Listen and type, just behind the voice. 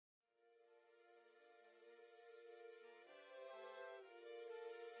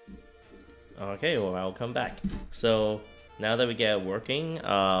Okay, well, welcome back. So now that we get a working,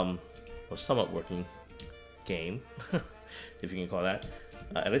 or somewhat working game, if you can call that,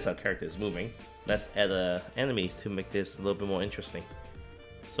 at least our character is moving. Let's add enemies to make this a little bit more interesting.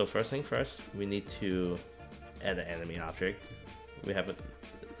 So first thing first, we need to add an enemy object. We have a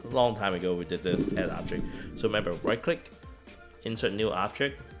long time ago we did this add object. So remember, right click, insert new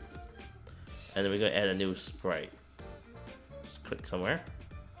object, and then we're gonna add a new sprite. Just click somewhere,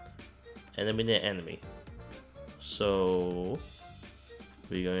 and then we need an enemy. So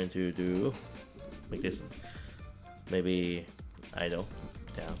we're going to make this maybe idle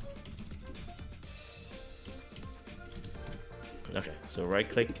down. Okay, so right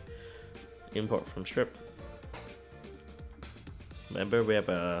click, import from strip. Remember we have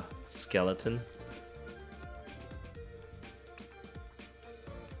a skeleton.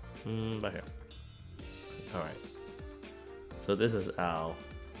 Right here. Alright. So this is our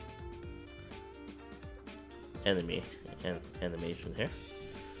enemy and animation here.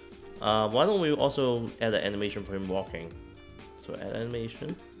 Why don't we also add an animation for him walking? So add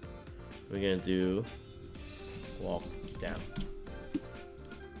animation. We're gonna do walk down.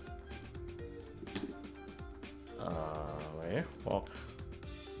 Right here, walk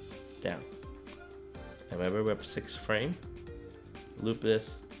down. And remember we have 6 frame. Loop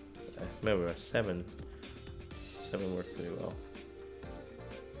this. Remember 7 worked pretty well.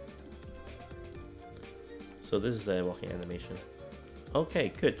 So this is the walking animation.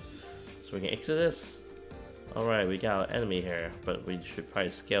 Okay, good. So we can exit this. Alright, we got our enemy here, but we should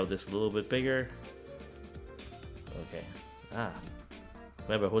probably scale this a little bit bigger. Okay.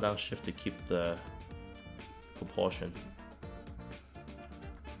 Remember, hold down shift to keep the proportion.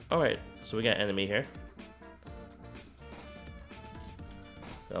 Alright, so we got an enemy here.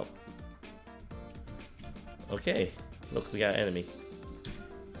 Oh. Okay, look, we got an enemy.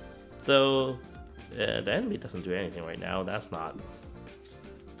 Though the enemy doesn't do anything right now. That's not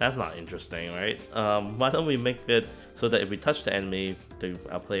interesting, right? Why don't we make it so that if we touch the enemy,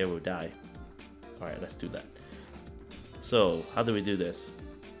 our player will die. Alright, let's do that. So how do we do this?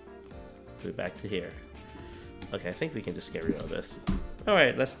 We're back to here. Okay, I think we can just get rid of this.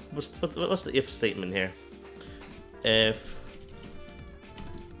 Alright, what's the if statement here? If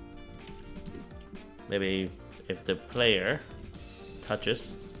the player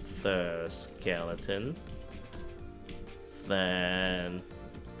touches the skeleton, then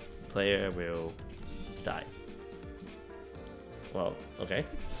player will die. Well, okay,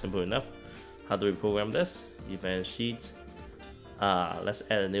 simple enough. How do we program this? Event sheet. Let's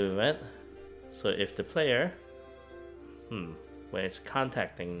add a new event. So if the player, when it's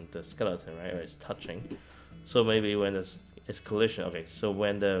contacting the skeleton, right, or it's touching, so maybe when it's collision. Okay, so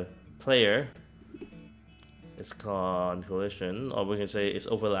when the player is on collision, or we can say it's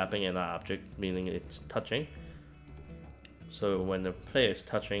overlapping an object, meaning it's touching. So when the player is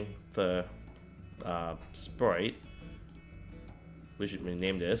touching the sprite, we should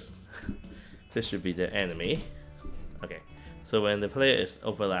rename this. This should be the enemy. Okay, so when the player is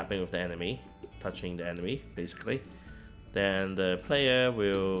overlapping with the enemy, touching the enemy, basically, then the player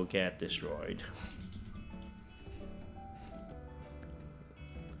will get destroyed.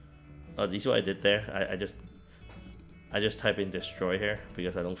 Oh, do you see what I did there? I just type in destroy here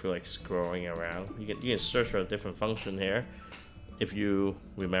because I don't feel like scrolling around. You can search for a different function here if you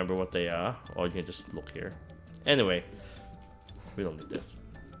remember what they are, or you can just look here. Anyway, we don't need this.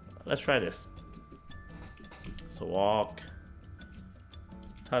 Let's try this. So walk,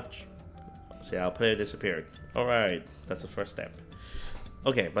 touch. See, our player disappeared. Alright, that's the first step.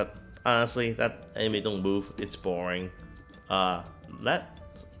 Okay, but honestly, that enemy don't move, it's boring. Let's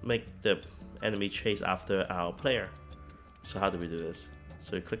make the enemy chase after our player. So how do we do this?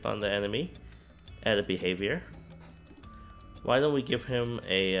 So we click on the enemy, add a behavior. Why don't we give him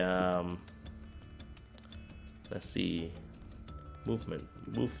a let's see, movement,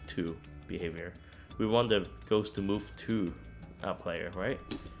 move to behavior. We want the ghost to move to our player, right?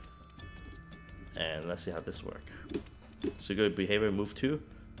 And let's see how this works. So go to behavior, move to,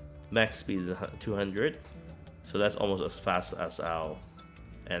 max speed is 200. So that's almost as fast as our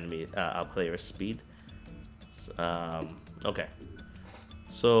enemy, our player's speed. Okay,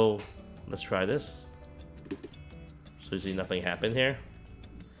 so let's try this. So you see nothing happened here.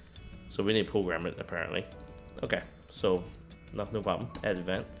 So we need to program it apparently. Okay, so no problem. Add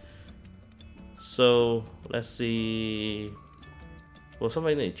event. So let's see. Well,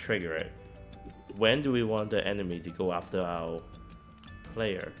 somebody need to trigger it. When do we want the enemy to go after our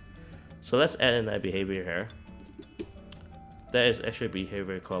player? So let's add in that behavior here. That is actually a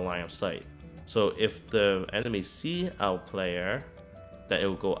behavior called line of sight. So if the enemy see our player, then it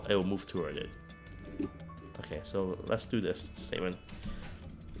will move toward it. Okay, so let's do this statement.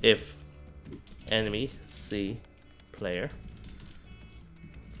 If enemy see player,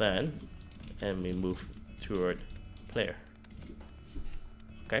 then enemy move toward player.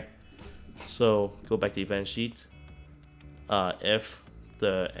 Okay, so go back to event sheet. If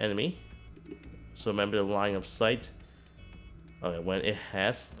the enemy, so remember the line of sight. Okay, when it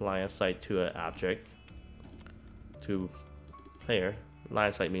has line of sight to an object, to player, line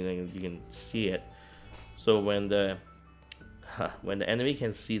of sight meaning you can see it. So when the enemy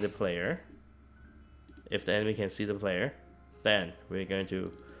can see the player, if the enemy can see the player, then we're going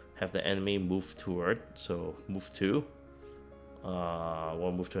to have the enemy move toward. So move to,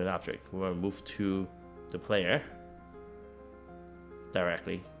 we'll move to an object. We'll move to the player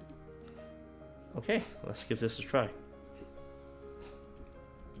directly. Okay, let's give this a try.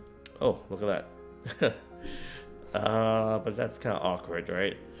 Oh, look at that. But that's kind of awkward,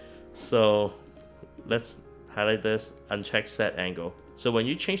 right? So let's highlight this, uncheck set angle. So when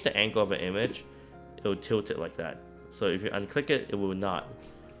you change the angle of an image, it will tilt it like that. So if you unclick it, it will not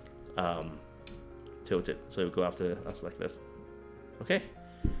tilt it. So it'll go after us like this. Okay.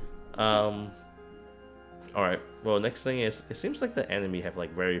 Alright, well, next thing is, it seems like the enemy have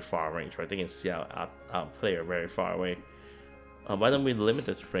like very far range, right? They can see our player very far away. Why don't we limit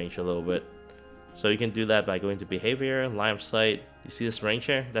the range a little bit? So you can do that by going to behavior, line of sight. You see this range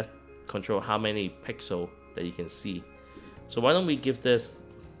here? That control how many pixels that you can see. So why don't we give this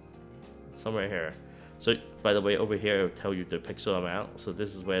somewhere here? So by the way, over here it will tell you the pixel amount. So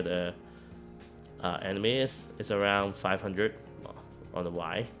this is where the enemy is. It's around 500 on the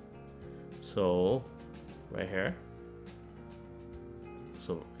Y. So right here.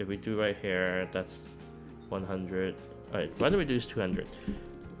 So if we do right here, that's 100. Alright, why don't we do this 200?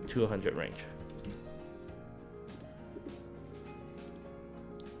 200 range.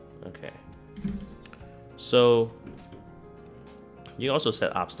 Okay. So you can also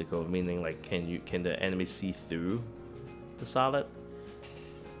set obstacle, meaning like can the enemy see through the solid?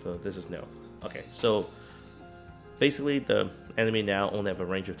 So this is no. Okay, so basically the enemy now only have a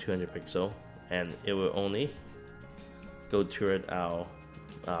range of 200 pixels, and it will only go toward our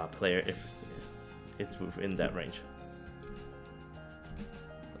player if it's within that range.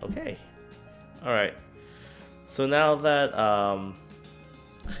 Okay. Alright. So now that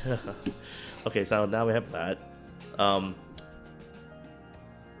okay, so now we have that.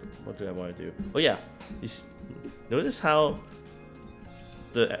 What do I want to do? Oh yeah, notice how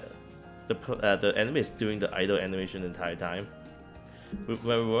the enemy is doing the idle animation the entire time. When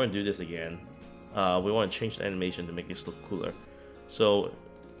we want to do this again, we want to change the animation to make this look cooler. So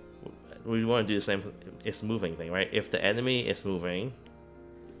we want to do the same. It's moving thing, right? If the enemy is moving,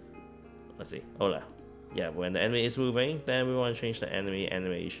 let's see. Oh yeah, when the enemy is moving, then we want to change the enemy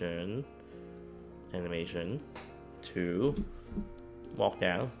animation to walk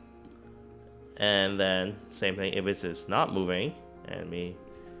down. And then same thing if it is not moving, enemy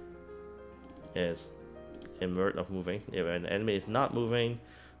is invert of moving. If an enemy is not moving,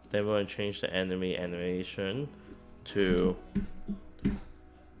 then we want to change the enemy animation to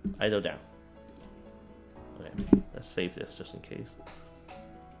idle down. Okay, let's save this just in case.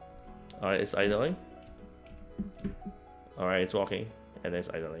 Alright, it's idling. Alright, it's walking, and it's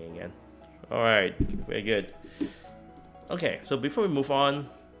idling again. Alright, very good. Okay, so before we move on,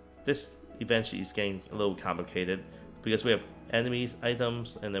 this eventually is getting a little complicated because we have enemies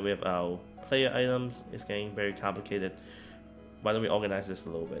items and then we have our player items. It's getting very complicated. Why don't we organize this a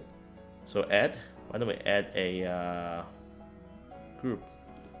little bit? So why don't we add a group?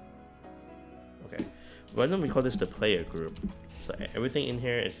 Okay, why don't we call this the player group? So everything in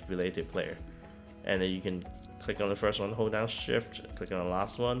here is related to player, and then you can click on the first one, hold down shift, click on the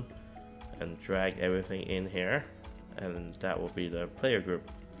last one, and drag everything in here, and that will be the player group.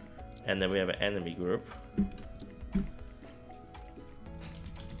 And then we have an enemy group,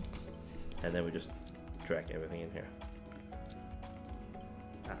 and then we just drag everything in here,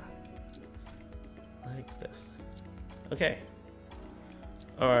 like this. Okay.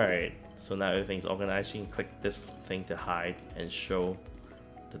 Alright, so now everything's organized. You can click this thing to hide and show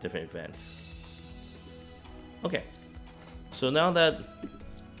the different events. Okay, so now that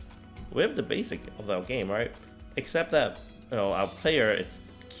we have the basic of our game, right? Except that, you know, our player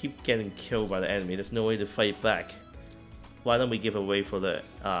keep getting killed by the enemy. There's no way to fight back. Why don't we give a way for the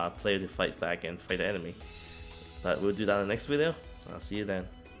player to fight back and fight the enemy? But we'll do that in the next video. I'll see you then.